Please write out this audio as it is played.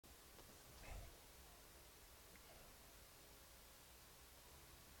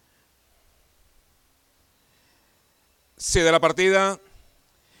Se da la partida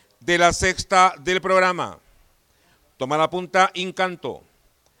de la sexta del programa. Toma la punta Encanto.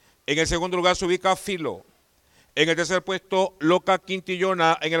 En el segundo lugar se ubica Filo. En el tercer puesto Loca,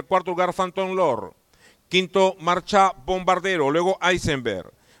 Quintillona. En el cuarto lugar Phantom Lord. Quinto marcha Bombardero. Luego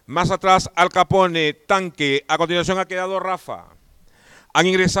Eisenberg. Más atrás Al Capone, Tanque. A continuación ha quedado Rafa. Han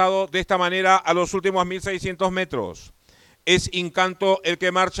ingresado de esta manera a los últimos 1600 metros. Es Encanto el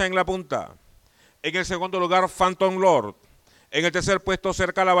que marcha en la punta. En el segundo lugar, Phantom Lord. En el tercer puesto,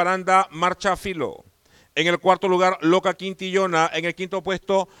 cerca a la baranda, marcha Filo. En el cuarto lugar, Loca, Quintillona. En el quinto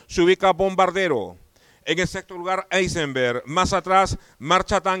puesto, se ubica Bombardero. En el sexto lugar, Eisenberg. Más atrás,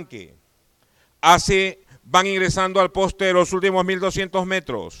 marcha Tanque. Así van ingresando al poste de los últimos 1200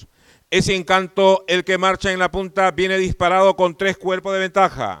 metros. Es Encanto el que marcha en la punta, viene disparado con 3 cuerpos de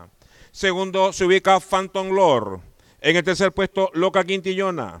ventaja. Segundo, se ubica Phantom Lord. En el tercer puesto, Loca,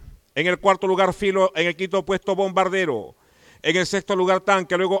 Quintillona. En el cuarto lugar, Filo. En el quinto puesto, Bombardero. En el sexto lugar,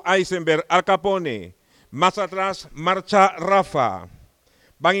 Tanque. Luego, Eisenberg, Al Capone. Más atrás, marcha Rafa.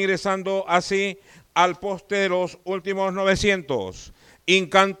 Van ingresando así al poste de los últimos 900.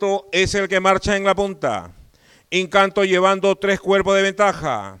 Encanto es el que marcha en la punta. Encanto llevando 3 cuerpos de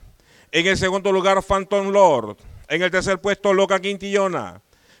ventaja. En el segundo lugar, Phantom Lord. En el tercer puesto, Loca, Quintillona.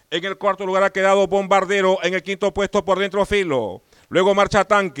 En el cuarto lugar ha quedado Bombardero. En el quinto puesto, por dentro, Filo. Luego marcha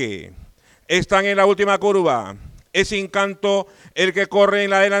Tanque. Están en la última curva. Es Encanto el que corre en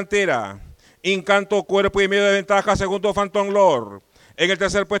la delantera. Encanto, cuerpo y medio de ventaja. Segundo, Phantom Lord. En el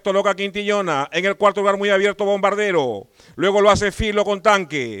tercer puesto, Loca, Quintillona. En el cuarto lugar, muy abierto, Bombardero. Luego lo hace Filo con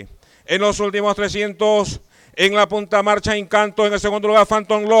Tanque. En los últimos 300, en la punta marcha Encanto. En el segundo lugar,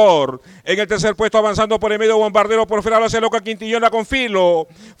 Phantom Lord. En el tercer puesto, avanzando por el medio, Bombardero. Por fuera lo hace Loca, Quintillona con Filo.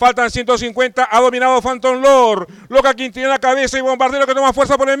 Faltan 150. Ha dominado Phantom Lord. Loca, Quintillona cabeza y Bombardero que toma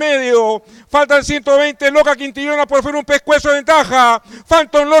fuerza por el medio. Faltan 120. Loca, Quintillona por fuera un pescuezo de ventaja.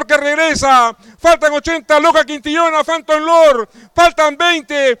 Phantom Lord que regresa. Faltan 80. Loca, Quintillona, Phantom Lord. Faltan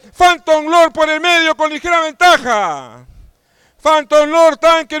 20. Phantom Lord por el medio con ligera ventaja. Phantom Lord,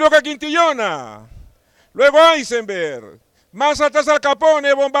 Tanque, Loca, Quintillona. Luego Eisenberg, más atrás Al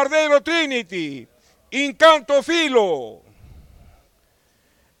Capone, Bombardero, Trinity, Encanto, Filo.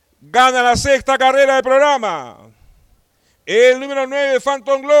 Gana la sexta carrera del programa. El número 9,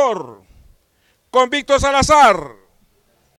 Phantom Lord, con Víctor Salazar.